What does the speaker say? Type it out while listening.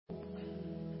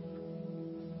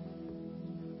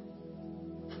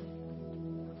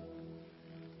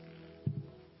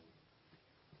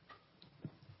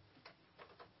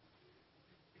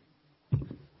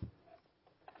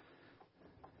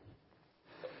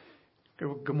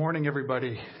Good morning,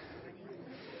 everybody.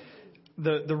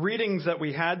 The readings that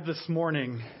we had this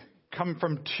morning come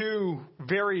from two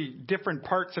very different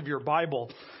parts of your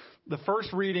Bible. The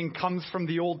first reading comes from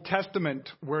the Old Testament,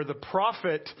 where the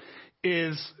prophet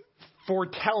is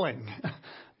foretelling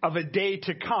of a day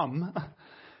to come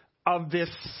of this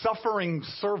suffering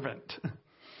servant.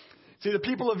 See, the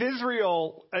people of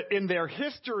Israel, in their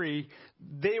history,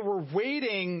 they were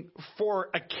waiting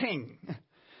for a king.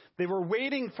 They were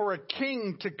waiting for a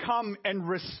king to come and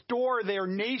restore their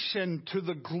nation to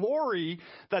the glory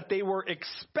that they were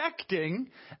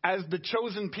expecting as the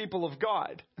chosen people of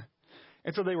God.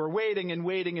 And so they were waiting and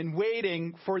waiting and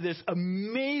waiting for this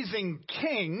amazing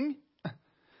king,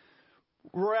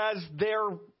 whereas their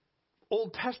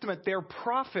Old Testament, their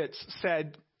prophets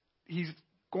said, he's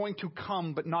going to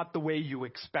come, but not the way you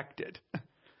expected.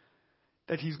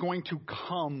 That he's going to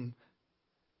come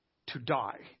to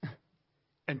die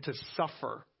and to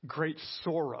suffer great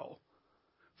sorrow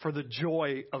for the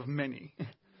joy of many.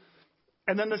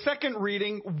 And then the second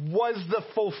reading was the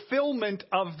fulfillment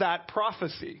of that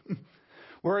prophecy.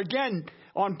 Where again,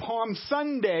 on Palm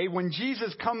Sunday, when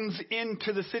Jesus comes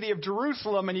into the city of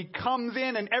Jerusalem and he comes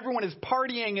in and everyone is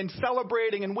partying and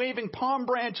celebrating and waving palm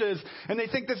branches, and they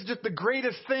think this is just the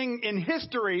greatest thing in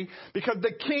history because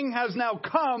the king has now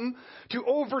come to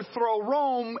overthrow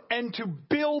Rome and to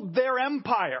build their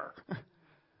empire,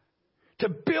 to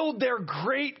build their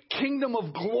great kingdom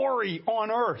of glory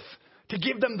on earth, to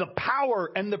give them the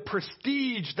power and the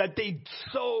prestige that they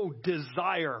so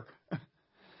desire.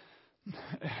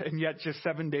 And yet just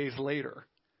 7 days later,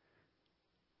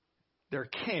 their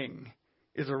king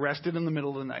is arrested in the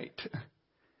middle of the night.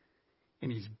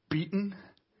 And he's beaten,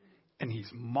 and he's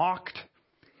mocked,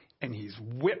 and he's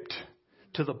whipped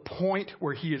to the point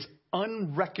where he is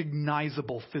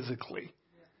unrecognizable physically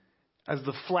as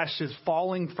the flesh is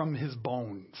falling from his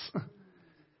bones.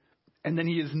 And then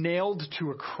he is nailed to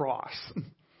a cross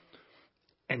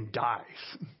and dies.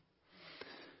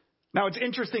 Now, it's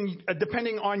interesting,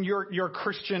 depending on your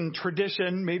Christian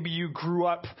tradition, maybe you grew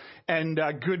up and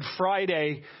Good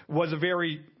Friday was a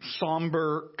very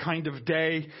somber kind of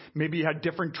day. Maybe you had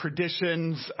different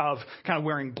traditions of kind of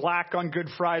wearing black on Good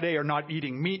Friday or not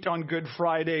eating meat on Good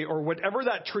Friday or whatever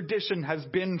that tradition has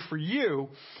been for you.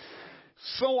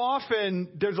 So often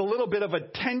there's a little bit of a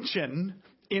tension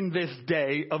in this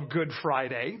day of Good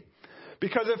Friday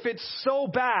because if it's so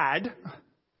bad,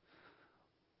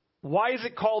 why is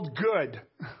it called good?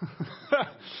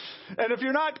 And if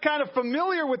you're not kind of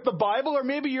familiar with the Bible, or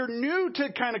maybe you're new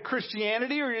to kind of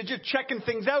Christianity, or you're just checking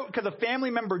things out because a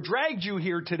family member dragged you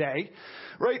here today,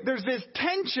 right? There's this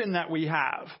tension that we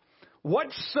have.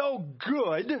 What's so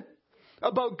good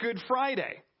about Good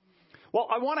Friday? Well,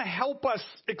 I want to help us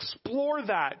explore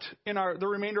that in the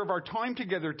remainder of our time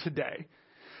together today.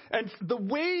 And the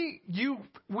way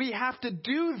we have to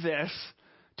do this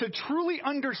to truly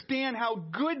understand how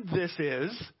good this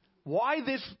is, why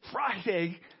this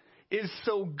Friday is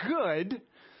so good,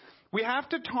 we have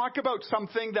to talk about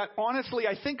something that honestly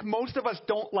I think most of us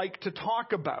don't like to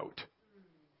talk about.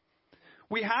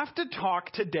 We have to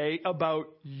talk today about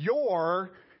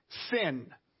your sin.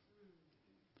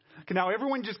 Okay, now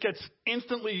everyone just gets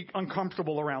instantly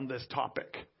uncomfortable around this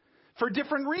topic for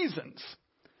different reasons,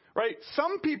 right?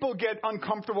 Some people get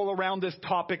uncomfortable around this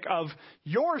topic of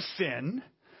your sin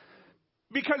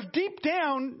because deep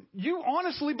down, you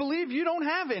honestly believe you don't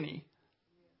have any.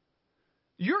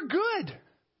 You're good.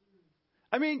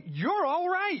 I mean, you're all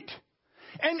right.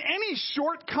 And any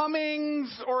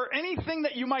shortcomings or anything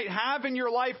that you might have in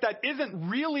your life that isn't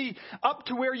really up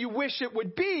to where you wish it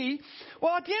would be,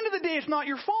 well, at the end of the day, it's not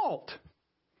your fault.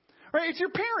 Right? It's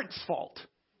your parents' fault.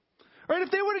 Right? If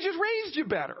they would have just raised you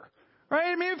better.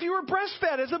 Right? I mean, if you were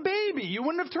breastfed as a baby, you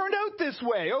wouldn't have turned out this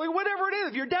way. Or whatever it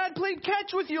is. If your dad played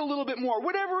catch with you a little bit more,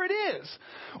 whatever it is.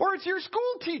 Or it's your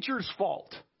school teacher's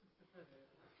fault.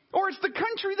 Or it's the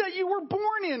country that you were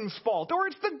born in's fault. Or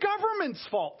it's the government's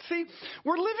fault. See,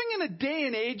 we're living in a day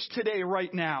and age today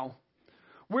right now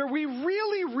where we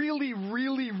really, really,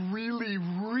 really, really,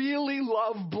 really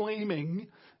love blaming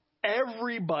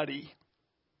everybody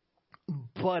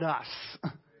but us.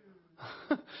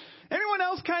 Anyone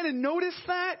else kind of notice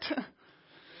that?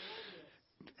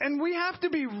 And we have to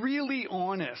be really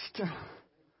honest.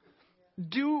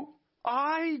 Do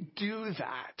I do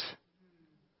that?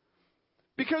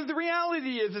 Because the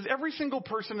reality is every single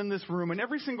person in this room and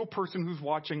every single person who's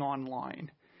watching online,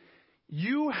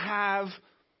 you have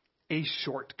a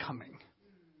shortcoming.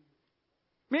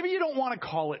 Maybe you don't want to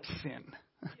call it sin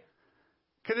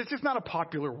because it's just not a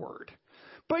popular word.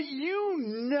 But you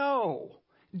know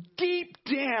deep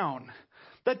down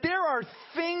that there are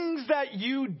things that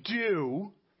you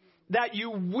do that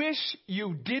you wish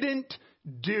you didn't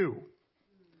do.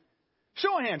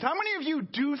 Show of hands. How many of you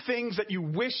do things that you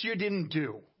wish you didn't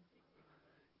do?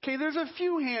 Okay, there's a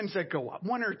few hands that go up,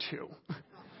 one or two.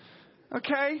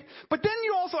 Okay? But then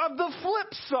you also have the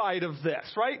flip side of this,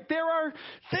 right? There are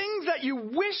things that you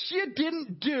wish you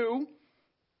didn't do,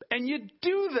 and you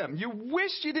do them. You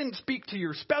wish you didn't speak to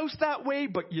your spouse that way,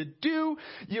 but you do.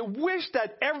 You wish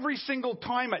that every single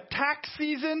time at tax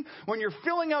season, when you're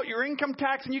filling out your income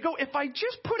tax, and you go, if I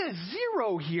just put a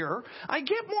 0 here, I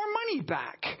get more money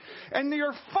back. And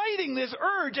you're fighting this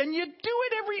urge, and you do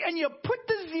it and you put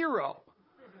the 0.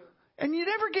 And you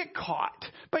never get caught.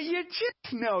 But you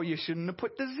just know you shouldn't have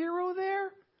put the 0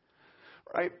 there.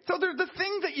 Right? So there's the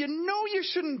things that you know you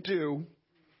shouldn't do,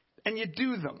 and you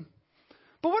do them.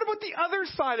 But what about the other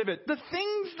side of it? The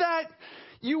things that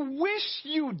you wish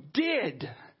you did,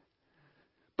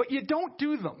 but you don't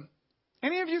do them.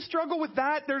 Any of you struggle with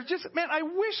that? There's just, man, I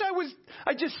wish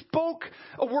I just spoke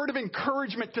a word of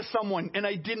encouragement to someone and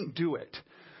I didn't do it.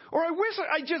 Or I wish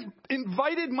I just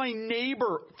invited my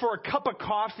neighbor for a cup of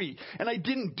coffee and I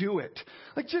didn't do it.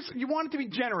 Like you wanted to be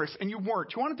generous and you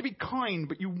weren't. You wanted to be kind,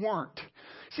 but you weren't.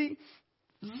 See,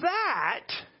 that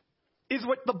is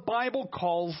what the Bible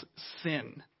calls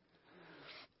sin.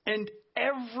 And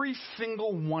every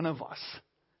single one of us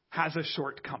has a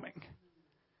shortcoming.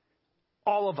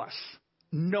 All of us.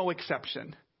 No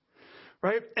exception.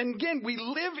 Right? And again, we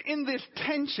live in this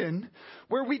tension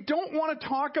where we don't want to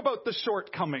talk about the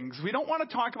shortcomings. We don't want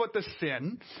to talk about the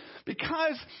sin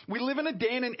because we live in a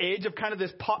day and an age of kind of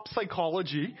this pop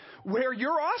psychology where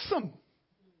you're awesome.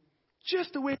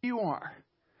 Just the way you are.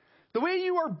 The way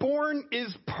you are born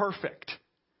is perfect.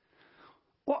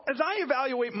 Well, as I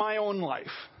evaluate my own life,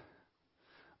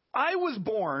 I was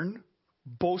born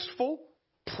boastful,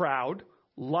 proud,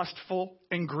 lustful,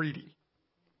 and greedy.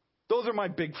 Those are my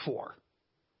big 4.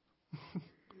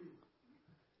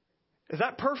 Is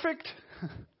that perfect?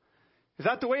 Is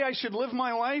that the way I should live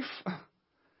my life?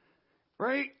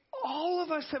 Right? All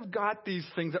of us have got these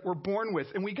things that we're born with,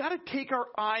 and we got to take our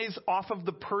eyes off of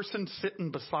the person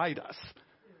sitting beside us,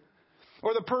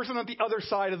 or the person at the other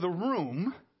side of the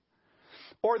room,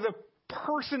 or the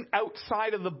person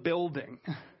outside of the building,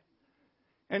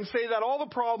 and say that all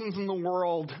the problems in the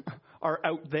world are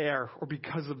out there or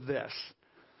because of this.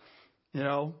 You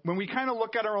know, when we kind of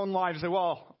look at our own lives and say,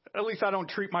 well, at least I don't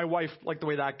treat my wife like the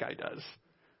way that guy does.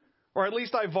 Or at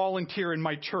least I volunteer in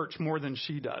my church more than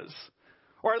she does.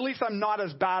 Or at least I'm not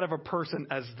as bad of a person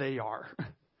as they are.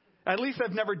 At least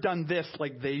I've never done this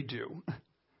like they do.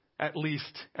 At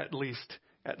least.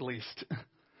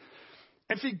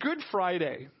 And see, Good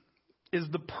Friday is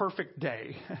the perfect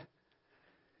day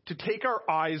to take our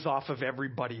eyes off of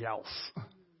everybody else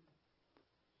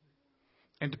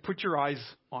and to put your eyes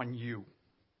on you,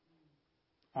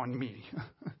 on me.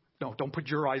 No, don't put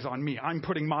your eyes on me. I'm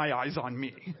putting my eyes on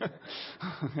me.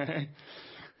 Okay?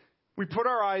 We put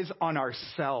our eyes on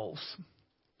ourselves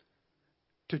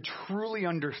to truly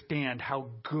understand how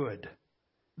good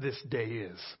this day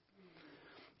is.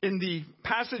 In the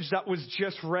passage that was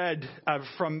just read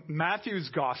from Matthew's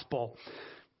Gospel,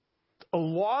 a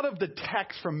lot of the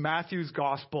text from Matthew's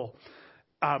Gospel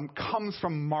comes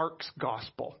from Mark's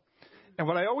Gospel. And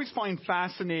what I always find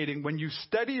fascinating when you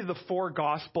study the 4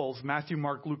 Gospels, Matthew,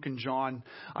 Mark, Luke, and John,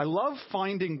 I love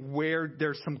finding where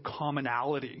there's some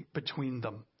commonality between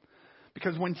them.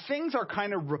 Because when things are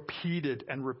kind of repeated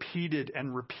and repeated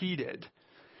and repeated,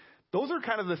 those are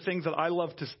kind of the things that I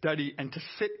love to study and to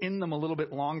sit in them a little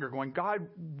bit longer going, God,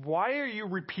 why are you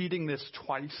repeating this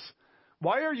twice?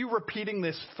 Why are you repeating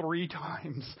this 3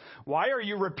 times? Why are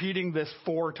you repeating this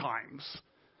 4 times?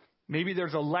 Maybe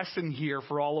there's a lesson here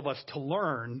for all of us to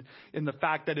learn in the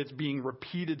fact that it's being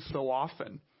repeated so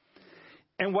often.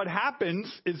 And what happens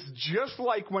is just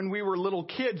like when we were little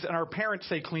kids and our parents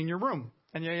say, clean your room.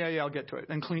 And yeah, I'll get to it.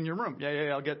 And clean your room.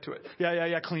 Yeah, I'll get to it.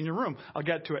 Yeah, clean your room. I'll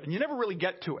get to it. And you never really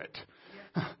get to it.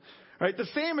 Yeah. Right? The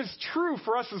same is true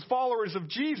for us as followers of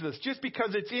Jesus. Just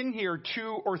because it's in here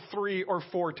 2 or 3 or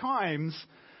 4 times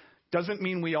doesn't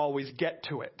mean we always get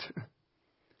to it.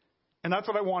 And that's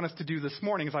what I want us to do this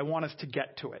morning is I want us to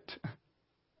get to it. I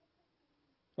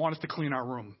want us to clean our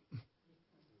room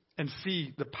and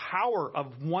see the power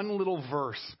of one little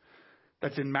verse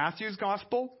that's in Matthew's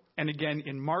Gospel and again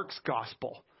in Mark's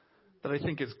Gospel that I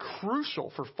think is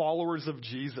crucial for followers of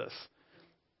Jesus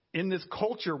in this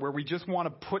culture where we just want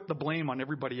to put the blame on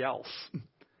everybody else,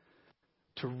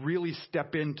 to really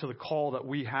step into the call that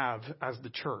we have as the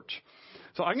church.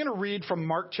 So I'm going to read from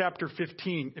Mark chapter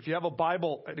 15. If you have a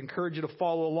Bible, I'd encourage you to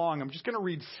follow along. I'm just going to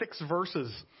read 6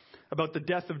 verses about the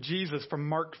death of Jesus from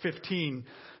Mark 15,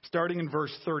 starting in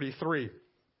verse 33.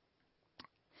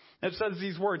 It says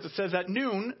these words. It says, "At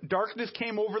noon, darkness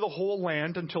came over the whole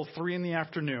land until 3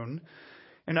 p.m.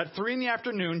 And at 3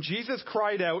 p.m, Jesus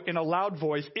cried out in a loud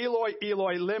voice, 'Eloi,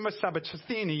 Eloi, lema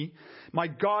sabachthani,' 'My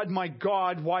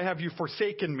God, why have you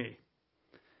forsaken me?'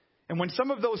 And when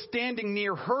some of those standing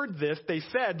near heard this, they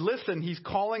said, 'Listen, he's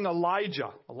calling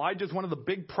Elijah.'" Elijah is one of the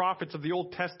big prophets of the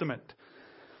Old Testament.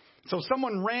 So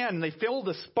someone ran, and they filled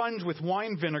a sponge with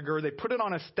wine vinegar. They put it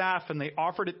on a staff, and they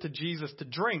offered it to Jesus to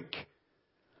drink.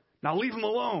 "Now leave him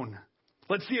alone.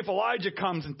 Let's see if Elijah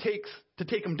comes and take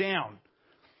him down."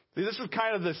 See, this is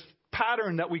kind of this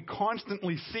pattern that we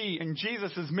constantly see in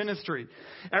Jesus' ministry.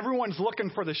 Everyone's looking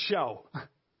for the show.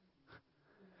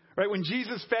 Right? When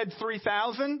Jesus fed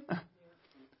 3,000,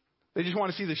 they just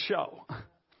want to see the show.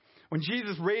 When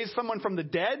Jesus raised someone from the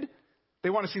dead, they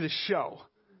want to see the show.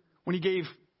 When he gave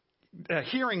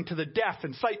hearing to the deaf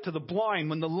and sight to the blind,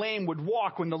 when the lame would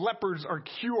walk, when the lepers are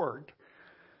cured.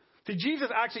 See, Jesus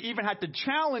actually even had to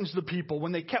challenge the people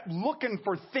when they kept looking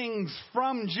for things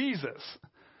from Jesus.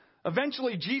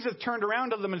 Eventually, Jesus turned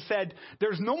around to them and said,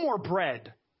 "There's no more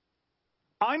bread.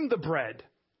 I'm the bread.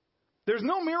 There's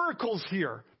no miracles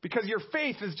here because your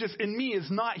faith is just in me is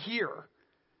not here."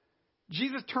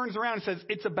 Jesus turns around and says,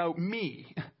 "It's about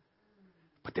me."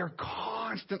 But they're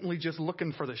constantly just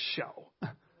looking for the show.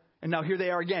 And now here they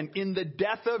are again in the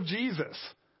death of Jesus.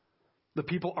 The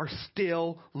people are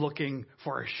still looking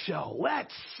for a show.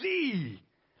 Let's see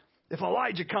if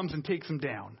Elijah comes and takes him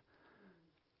down.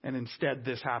 And instead,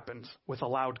 this happens with a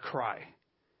loud cry.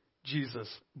 Jesus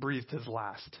breathed his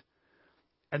last.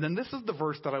 And then this is the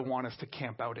verse that I want us to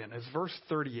camp out in, is verse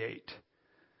 38,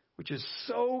 which is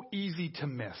so easy to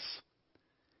miss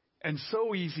and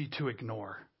so easy to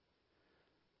ignore.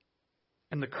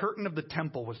 "And the curtain of the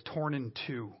temple was torn in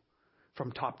two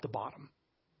from top to bottom.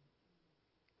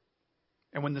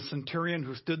 And when the centurion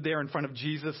who stood there in front of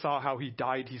Jesus saw how he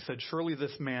died, he said, 'Surely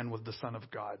this man was the Son of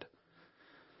God.'"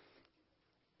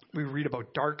 We read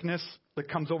about darkness that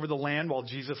comes over the land while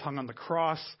Jesus hung on the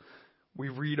cross. We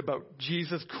read about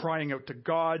Jesus crying out to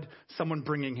God, someone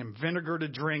bringing him vinegar to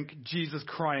drink, Jesus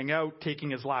crying out, taking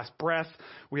his last breath.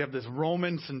 We have this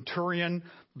Roman centurion,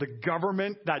 the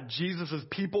government that Jesus'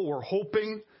 people were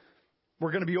hoping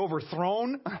were going to be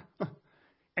overthrown.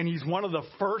 And he's one of the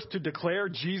first to declare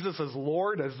Jesus as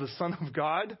Lord, as the Son of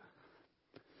God.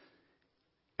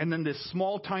 And then this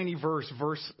small, tiny verse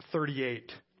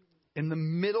 38. In the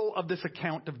middle of this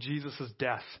account of Jesus'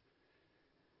 death,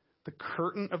 the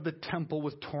curtain of the temple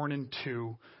was torn in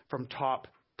two from top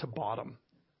to bottom.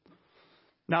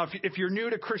 Now, if you're new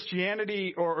to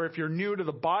Christianity or if you're new to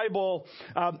the Bible,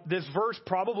 this verse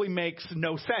probably makes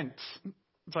no sense.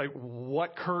 It's like,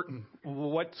 what curtain?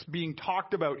 What's being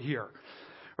talked about here?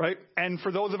 Right? And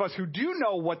for those of us who do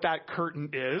know what that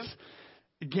curtain is,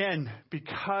 again,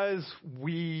 because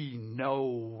we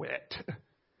know it,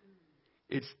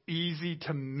 it's easy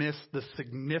to miss the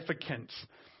significance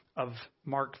of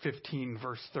Mark 15,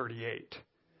 verse 38.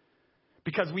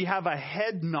 Because we have a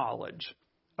head knowledge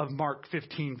of Mark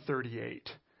 15:38,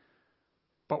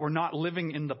 but we're not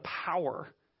living in the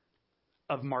power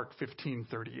of Mark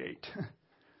 15:38.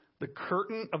 The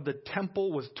curtain of the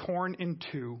temple was torn in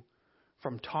two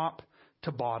from top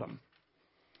to bottom.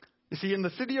 You see, in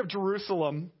the city of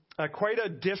Jerusalem, quite a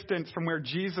distance from where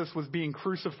Jesus was being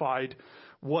crucified,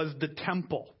 was the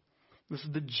temple. This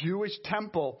is the Jewish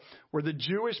temple where the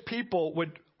Jewish people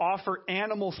would offer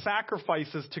animal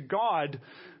sacrifices to God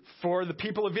for the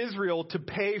people of Israel to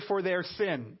pay for their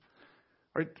sin.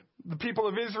 Right? The people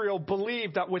of Israel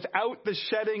believed that without the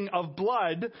shedding of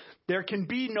blood, there can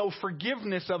be no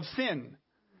forgiveness of sin.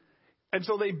 And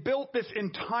so they built this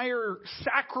entire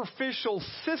sacrificial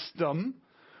system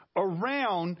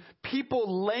around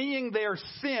people laying their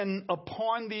sin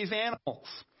upon these animals.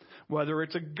 Whether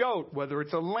it's a goat, whether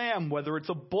it's a lamb, whether it's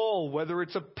a bull, whether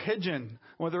it's a pigeon,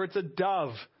 whether it's a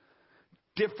dove.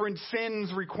 Different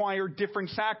sins require different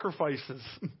sacrifices.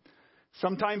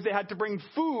 Sometimes they had to bring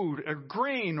food or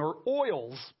grain or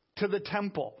oils to the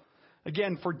temple.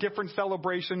 Again, for different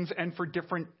celebrations and for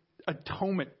different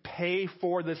atonement. Pay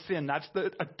for the sin. That's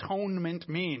the atonement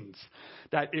means.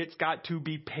 That it's got to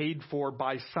be paid for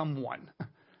by someone.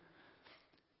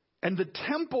 And the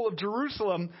temple of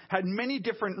Jerusalem had many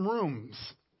different rooms.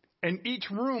 And each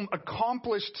room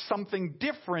accomplished something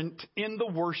different in the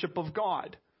worship of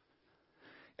God.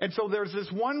 And so there's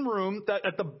this one room that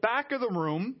at the back of the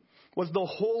room was the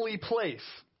holy place.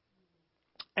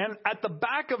 And at the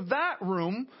back of that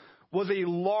room was a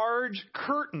large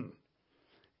curtain.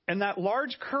 And that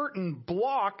large curtain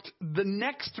blocked the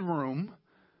next room,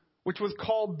 which was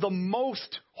called the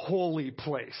most holy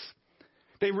place.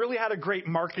 They really had a great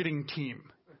marketing team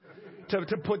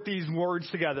to put these words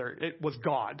together. It was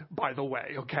God, by the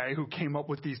way, okay, who came up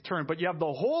with these terms. But you have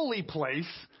the holy place,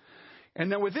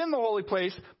 and then within the holy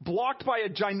place, blocked by a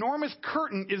ginormous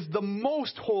curtain, is the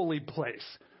most holy place.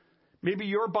 Maybe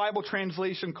your Bible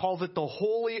translation calls it the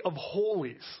Holy of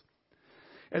Holies.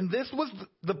 And this was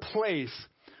the place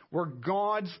where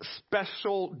God's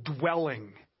special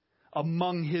dwelling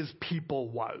among his people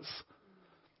was.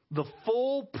 The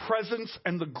full presence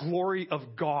and the glory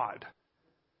of God.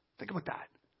 Think about that.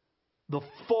 The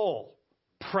full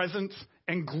presence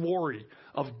and glory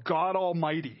of God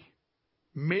Almighty,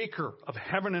 maker of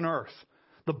heaven and earth.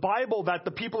 The Bible that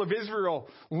the people of Israel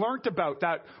learnt about,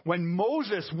 that when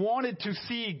Moses wanted to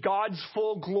see God's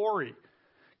full glory,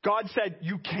 God said,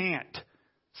 you can't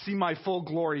see my full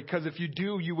glory, because if you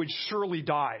do, you would surely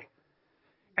die.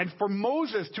 And for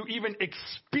Moses to even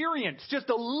experience just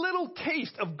a little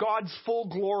taste of God's full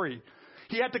glory,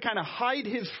 he had to kind of hide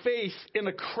his face in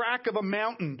a crack of a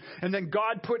mountain, and then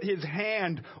God put his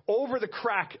hand over the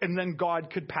crack, and then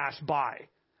God could pass by.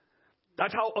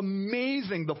 That's how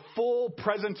amazing the full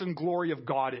presence and glory of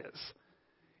God is.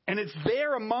 And it's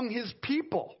there among his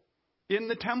people in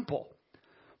the temple.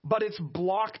 But it's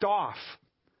blocked off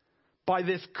by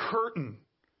this curtain,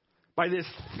 by this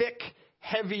thick,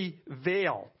 heavy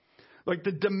veil. Like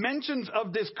the dimensions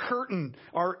of this curtain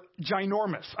are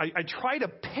ginormous. I try to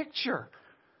picture,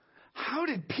 how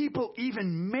did people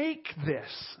even make this?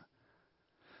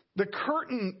 The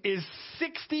curtain is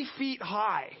 60 feet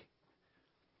high.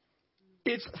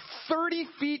 It's 30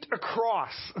 feet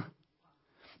across.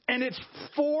 And it's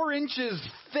 4 inches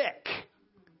thick.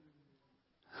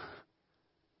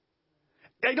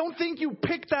 I don't think you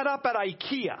picked that up at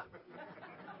IKEA.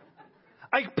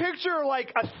 I picture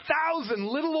like 1,000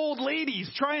 little old ladies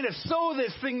trying to sew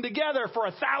this thing together for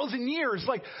 1,000 years.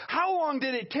 Like, how long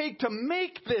did it take to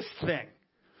make this thing?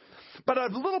 But a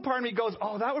little part of me goes,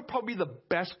 oh, that would probably be the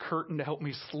best curtain to help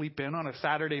me sleep in on a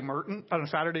Saturday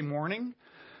morning,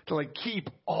 to like keep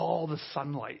all the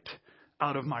sunlight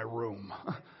out of my room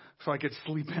so I could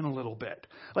sleep in a little bit.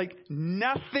 Like,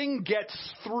 nothing gets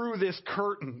through this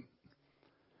curtain.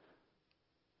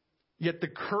 Yet the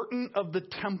curtain of the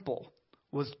temple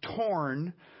was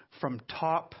torn from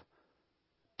top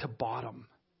to bottom.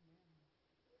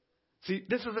 See,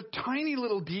 this is a tiny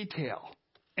little detail,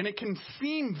 and it can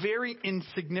seem very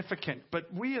insignificant,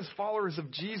 but we as followers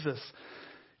of Jesus,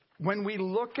 when we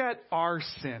look at our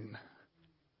sin,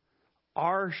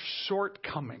 our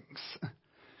shortcomings,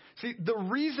 see, the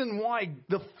reason why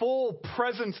the full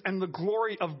presence and the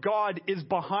glory of God is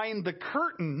behind the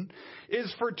curtain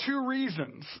is for 2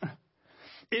 reasons.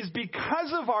 Is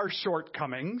because of our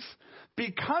shortcomings,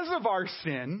 because of our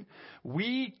sin,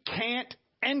 we can't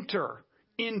enter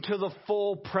into the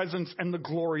full presence and the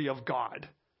glory of God.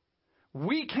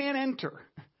 We can't enter.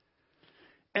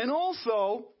 And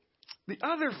also, the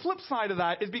other flip side of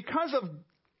that is because of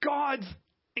God's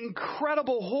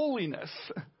incredible holiness,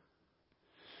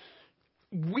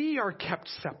 we are kept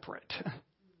separate.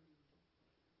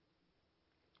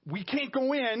 We can't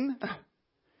go in.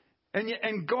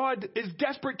 And God is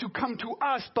desperate to come to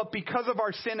us, but because of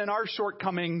our sin and our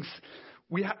shortcomings,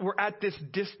 we're at this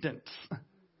distance.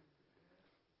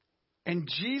 And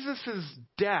Jesus'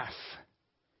 death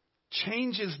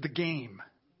changes the game.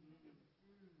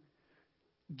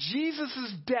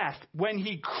 Jesus' death, when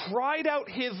he cried out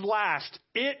his last,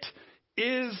 it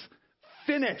is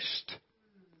finished.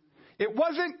 It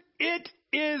wasn't, it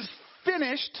is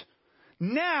finished.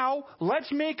 Now,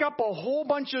 let's make up a whole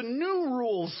bunch of new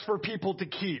rules for people to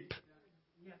keep.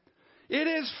 It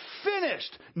is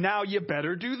finished. Now you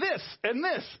better do this, and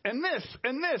this, and this,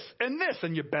 and this, and this,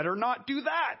 and you better not do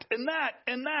that, and that,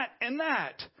 and that, and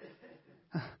that.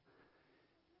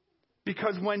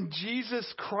 Because when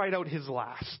Jesus cried out his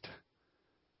last,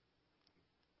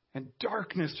 and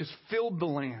darkness just filled the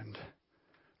land,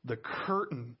 the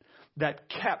curtain that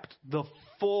kept the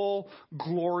full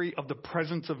glory of the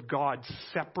presence of God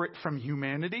separate from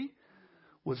humanity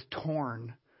was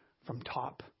torn from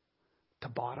top to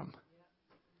bottom.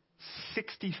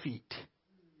 60 feet,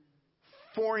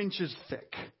 4 inches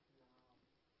thick.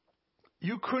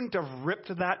 You couldn't have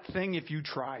ripped that thing if you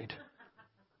tried.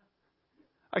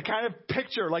 I kind of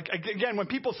picture, like, again, when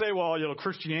people say, well,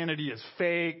 Christianity is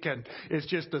fake and it's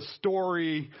just a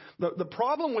story. The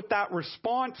problem with that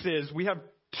response is we have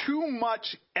too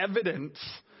much evidence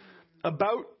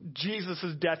about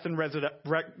Jesus' death and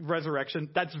resurrection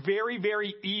that's very,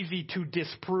 very easy to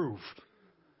disprove.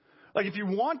 Like, if you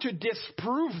want to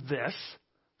disprove this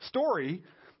story,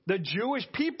 the Jewish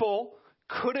people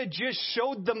could have just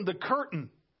showed them the curtain.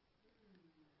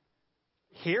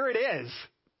 Here it is,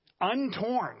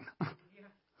 untorn.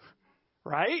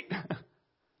 Right?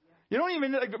 You don't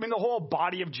even, the whole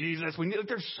body of Jesus.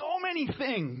 There's so many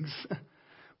things.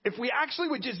 If we actually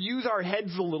would just use our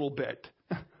heads a little bit,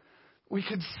 we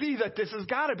could see that this has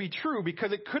got to be true,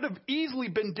 because it could have easily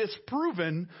been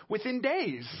disproven within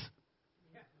days.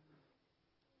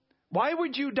 Why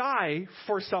would you die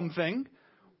for something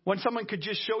when someone could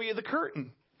just show you the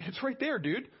curtain? It's right there,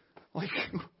 dude.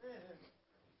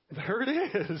 There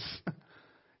it is.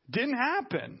 Didn't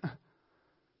happen.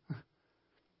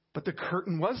 But the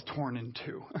curtain was torn in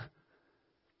two.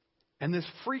 And this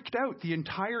freaked out the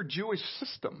entire Jewish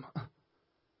system.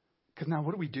 Because now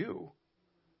what do?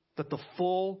 That the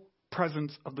full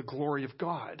presence of the glory of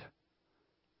God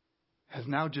has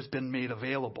now just been made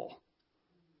available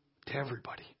to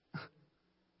everybody.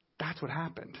 That's what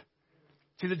happened.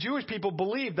 See, the Jewish people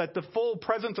believed that the full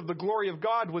presence of the glory of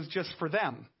God was just for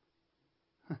them.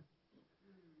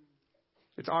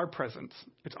 It's our presence.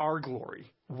 It's our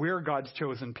glory. We're God's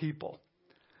chosen people.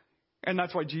 And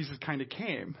that's why Jesus kind of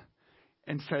came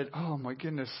and said, oh my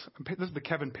goodness, this is the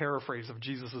Kevin paraphrase of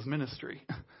Jesus' ministry.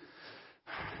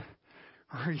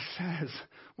 Where he says,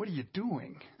 what are you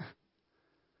doing?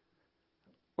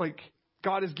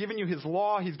 God has given you his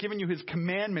law. He's given you his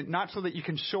commandment, not so that you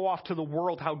can show off to the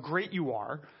world how great you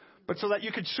are, but so that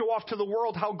you could show off to the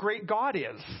world how great God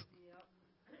is.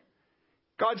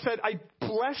 God said, I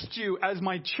blessed you as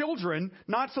my children,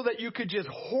 not so that you could just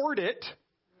hoard it,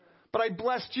 but I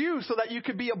blessed you so that you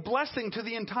could be a blessing to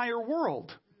the entire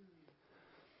world.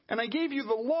 And I gave you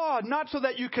the law, not so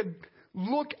that you could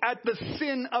look at the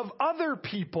sin of other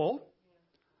people.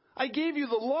 I gave you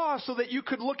the law so that you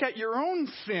could look at your own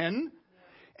sin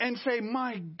and say,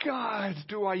 my God,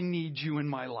 do I need you in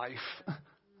my life?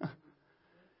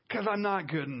 Because I'm not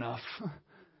good enough.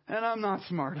 And I'm not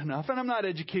smart enough, and I'm not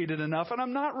educated enough, and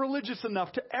I'm not religious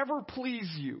enough to ever please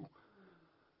you.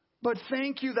 But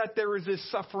thank you that there is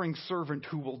this suffering servant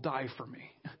who will die for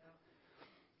me.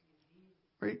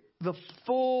 Right? The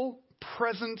full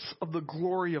presence of the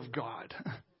glory of God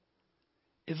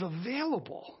is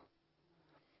available.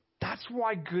 That's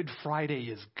why Good Friday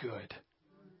is good.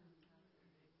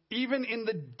 Even in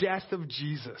the death of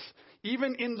Jesus,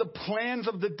 even in the plans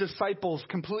of the disciples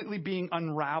completely being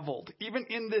unraveled, even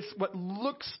in this, what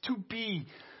looks to be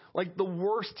like the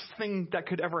worst thing that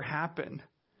could ever happen,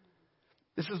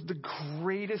 this is the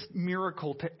greatest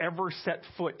miracle to ever set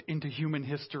foot into human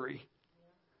history.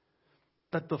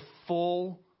 That the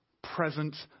full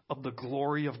presence of the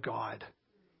glory of God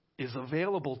is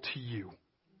available to you.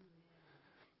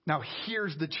 Now,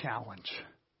 here's the challenge.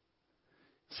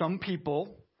 Some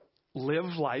people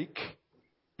live like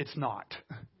it's not.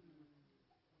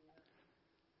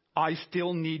 I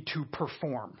still need to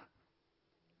perform.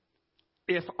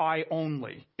 If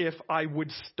I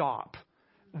would stop,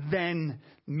 then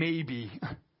maybe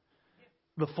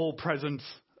the full presence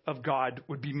of God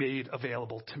would be made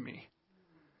available to me.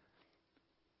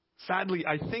 Sadly,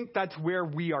 I think that's where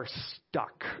we are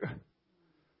stuck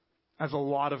as a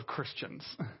lot of Christians.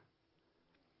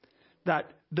 That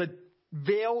the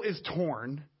veil is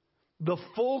torn, the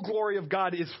full glory of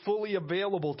God is fully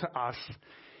available to us,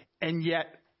 and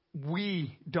yet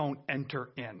we don't enter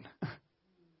in.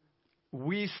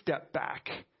 We step back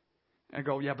and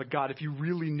go, yeah, but God, if you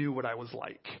really knew what I was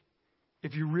like,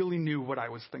 if you really knew what I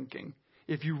was thinking,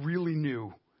 if you really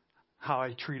knew how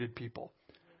I treated people.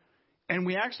 And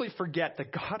we actually forget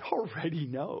that God already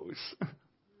knows.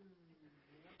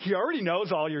 He already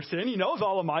knows all your sin. He knows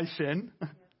all of my sin.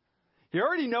 He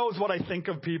already knows what I think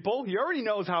of people. He already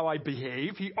knows how I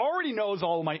behave. He already knows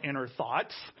all of my inner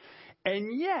thoughts.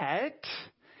 And yet,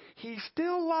 he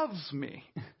still loves me.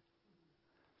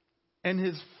 And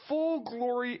his full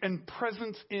glory and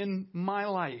presence in my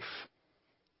life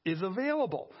is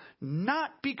available.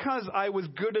 Not because I was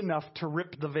good enough to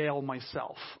rip the veil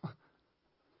myself,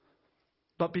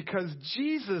 but because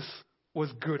Jesus was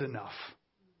good enough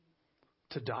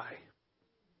to die.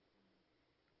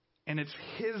 And it's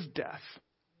his death,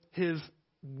 his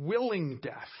willing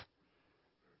death,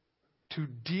 to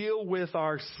deal with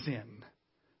our sin,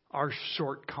 our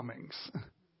shortcomings.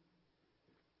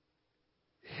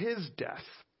 His death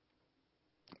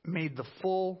made the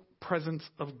full presence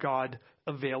of God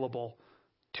available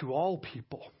to all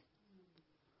people.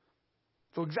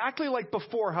 So exactly like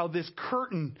before, how this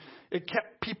curtain, it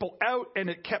kept people out and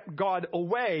it kept God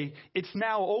away, it's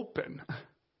now open.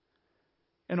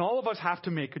 And all of us have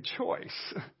to make a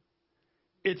choice.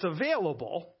 It's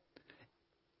available.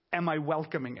 Am I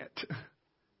welcoming it?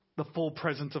 The full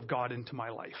presence of God into my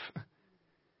life.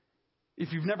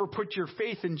 If you've never put your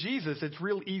faith in Jesus, it's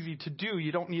real easy to do.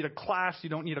 You don't need a class. You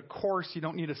don't need a course. You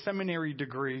don't need a seminary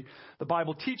degree. The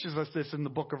Bible teaches us this in the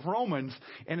book of Romans,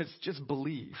 and it's just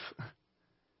believe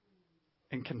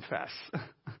and confess.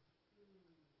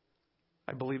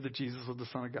 I believe that Jesus was the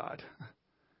Son of God,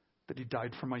 that he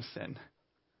died for my sin.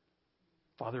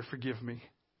 Father, forgive me.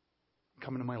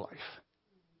 Come into my life.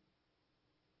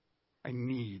 I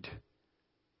need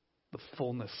the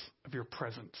fullness of your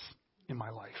presence in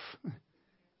my life.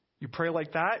 You pray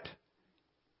like that,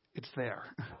 it's there.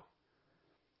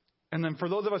 And then for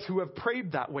those of us who have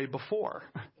prayed that way before,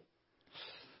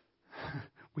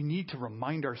 we need to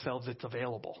remind ourselves it's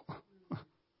available.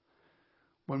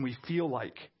 When we feel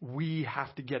like we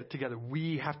have to get it together,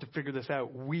 we have to figure this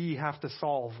out, we have to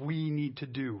solve, we need to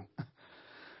do.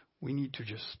 We need to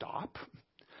just stop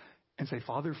and say,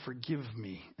 Father, forgive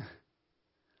me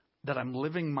that I'm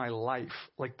living my life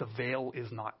like the veil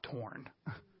is not torn.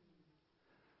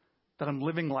 That I'm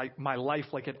living like my life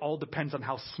like it all depends on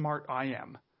how smart I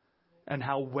am and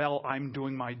how well I'm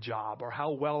doing my job or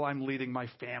how well I'm leading my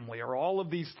family or all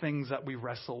of these things that we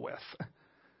wrestle with.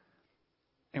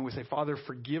 And we say, Father,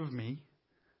 forgive me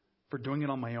for doing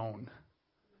it on my own.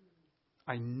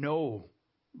 I know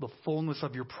the fullness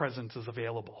of your presence is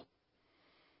available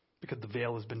because the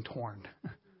veil has been torn.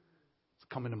 It's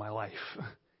come into my life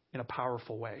in a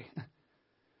powerful way.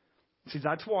 See,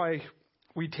 that's why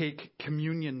we take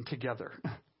communion together.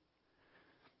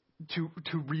 To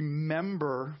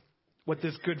remember what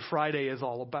this Good Friday is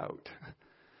all about.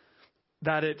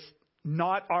 That it's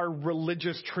not our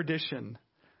religious tradition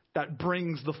that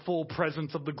brings the full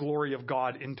presence of the glory of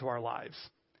God into our lives.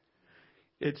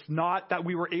 It's not that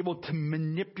we were able to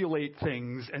manipulate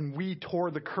things and we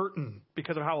tore the curtain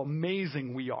because of how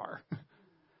amazing we are.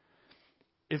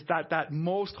 It's that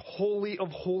most holy of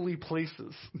holy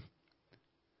places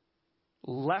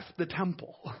left the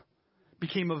temple,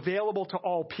 became available to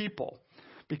all people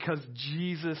because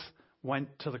Jesus went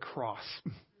to the cross.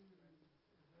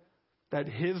 That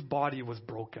his body was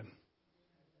broken.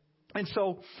 And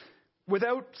so,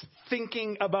 without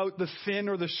thinking about the sin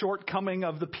or the shortcoming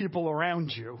of the people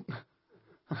around you,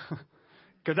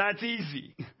 because that's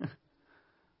easy,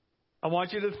 I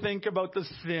want you to think about the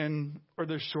sin or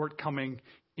the shortcoming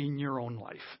in your own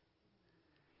life.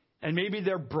 And maybe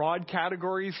they're broad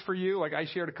categories for you. Like I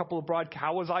shared a couple of broad.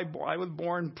 How was I born? I was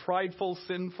born prideful,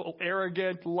 sinful,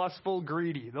 arrogant, lustful,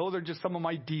 greedy. Those are just some of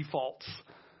my defaults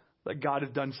that God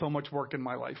has done so much work in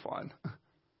my life on.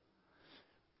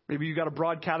 Maybe you got a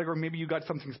broad category. Maybe you got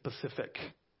something specific.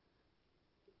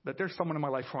 That there's someone in my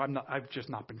life who I've just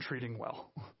not been treating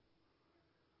well.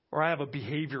 Or I have a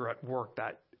behavior at work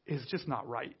that is just not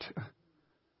right.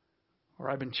 Or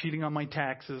I've been cheating on my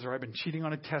taxes, or I've been cheating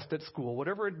on a test at school,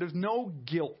 whatever. There's no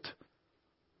guilt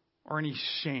or any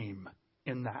shame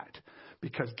in that.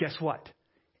 Because guess what?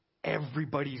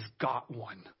 Everybody's got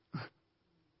one.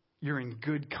 You're in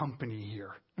good company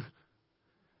here.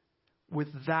 With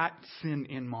that sin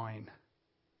in mind,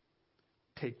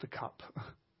 take the cup.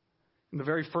 In the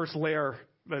very first layer,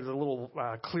 there's a little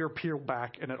clear peel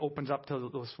back, and it opens up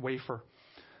to this wafer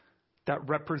that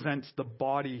represents the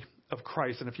body of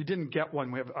Christ. And if you didn't get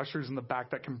one, we have ushers in the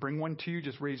back that can bring one to you.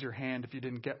 Just raise your hand if you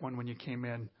didn't get one when you came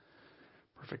in.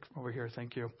 Perfect. Over here.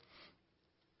 Thank you.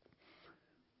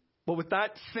 But with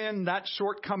that sin, that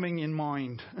shortcoming in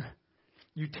mind,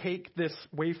 you take this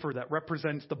wafer that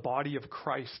represents the body of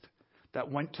Christ that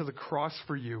went to the cross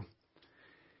for you,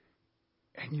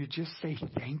 and you just say,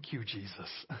 thank you, Jesus.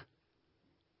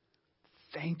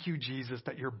 Thank you, Jesus,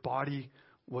 that your body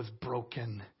was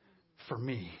broken for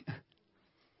me.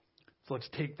 So let's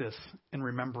take this in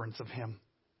remembrance of him.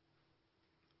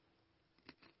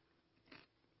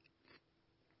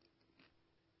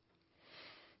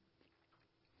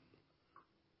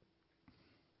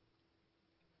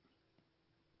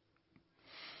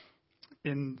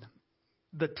 In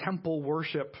the temple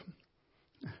worship,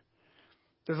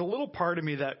 there's a little part of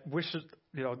me that wishes,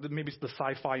 maybe it's the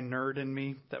sci-fi nerd in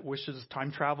me that wishes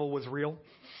time travel was real.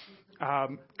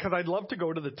 Because I'd love to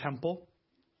go to the temple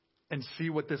and see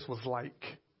what this was like.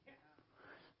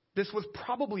 This was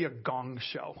probably a gong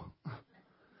show.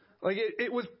 Like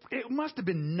it must have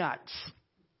been nuts.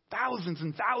 Thousands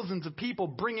and thousands of people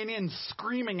bringing in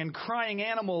screaming and crying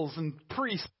animals, and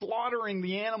priests slaughtering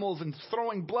the animals and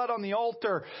throwing blood on the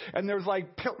altar. And there's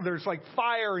like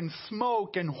fire and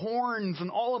smoke and horns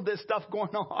and all of this stuff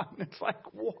going on. It's like,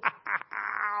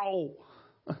 wow.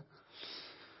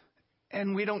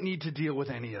 And we don't need to deal with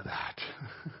any of that.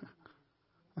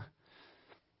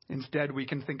 Instead, we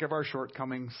can think of our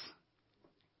shortcomings,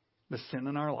 the sin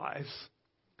in our lives,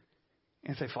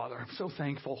 and say, Father, I'm so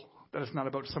thankful that it's not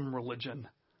about some religion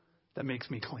that makes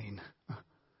me clean.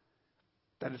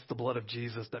 That it's the blood of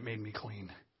Jesus that made me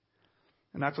clean.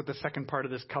 And that's what the second part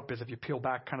of this cup is. If you peel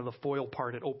back kind of the foil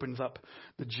part, it opens up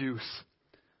the juice,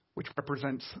 which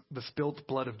represents the spilled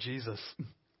blood of Jesus.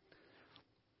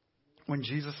 When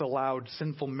Jesus allowed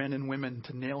sinful men and women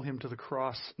to nail him to the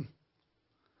cross,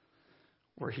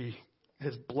 where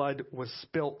his blood was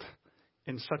spilt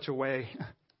in such a way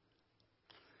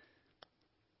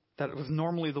that it was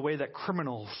normally the way that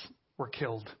criminals were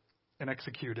killed and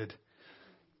executed.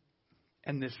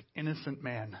 And this innocent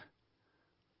man,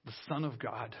 the Son of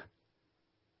God,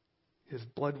 his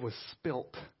blood was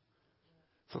spilt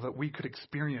so that we could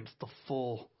experience the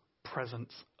full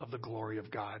presence of the glory of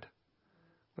God.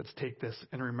 Let's take this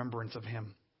in remembrance of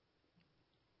him.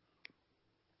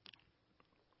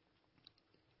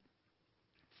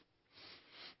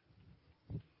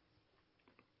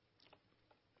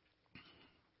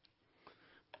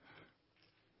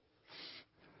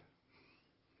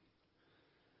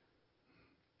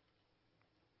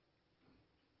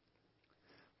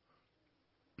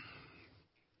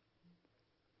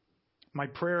 My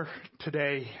prayer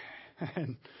today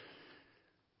and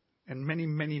many,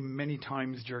 many, many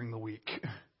times during the week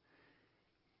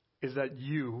is that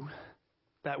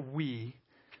we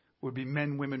would be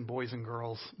men, women, boys, and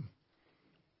girls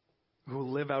who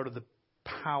live out of the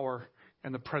power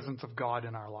and the presence of God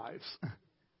in our lives.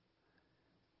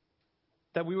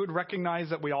 That we would recognize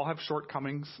that we all have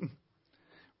shortcomings,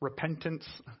 repentance,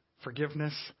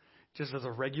 forgiveness, just as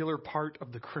a regular part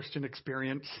of the Christian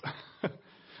experience.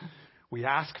 We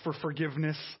ask for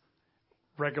forgiveness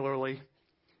regularly.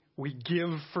 We give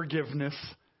forgiveness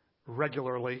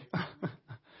regularly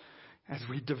as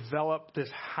we develop this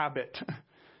habit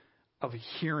of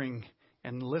hearing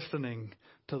and listening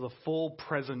to the full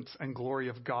presence and glory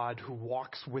of God who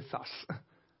walks with us.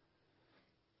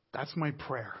 That's my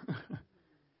prayer.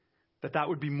 That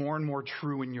would be more and more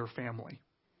true in your family.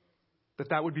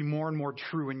 That would be more and more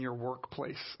true in your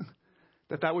workplace.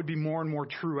 That would be more and more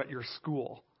true at your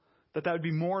school. That would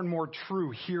be more and more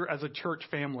true here as a church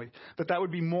family. That would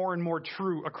be more and more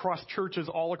true across churches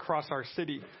all across our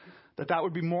city. That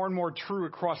would be more and more true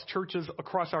across churches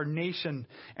across our nation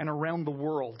and around the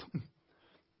world.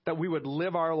 That we would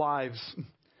live our lives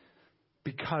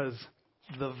because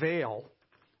the veil,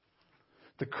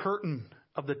 the curtain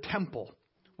of the temple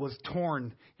was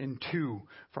torn in two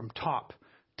from top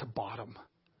to bottom.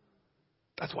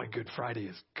 That's why Good Friday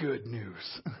is good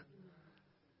news.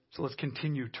 So let's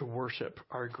continue to worship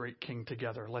our great King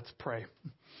together. Let's pray.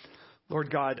 Lord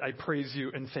God, I praise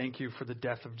you and thank you for the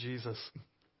death of Jesus.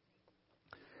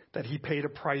 That he paid a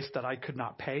price that I could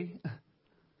not pay.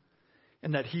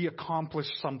 And that he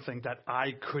accomplished something that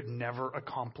I could never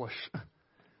accomplish.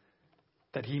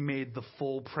 That he made the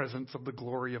full presence of the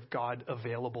glory of God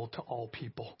available to all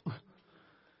people.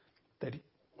 That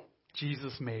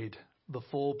Jesus made the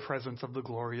full presence of the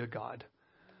glory of God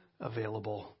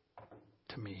available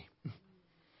to me.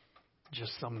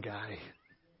 Just some guy.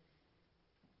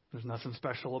 There's nothing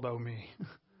special about me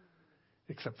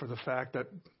except for the fact that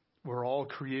we're all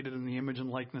created in the image and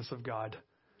likeness of God,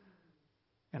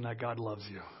 and that God loves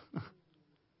you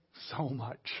so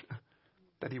much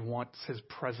that he wants his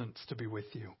presence to be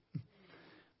with you.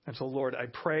 And so, Lord, I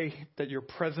pray that your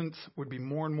presence would be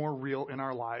more and more real in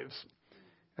our lives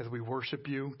as we worship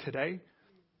you today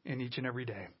and each and every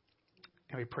day.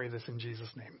 And we pray this in Jesus'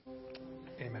 name.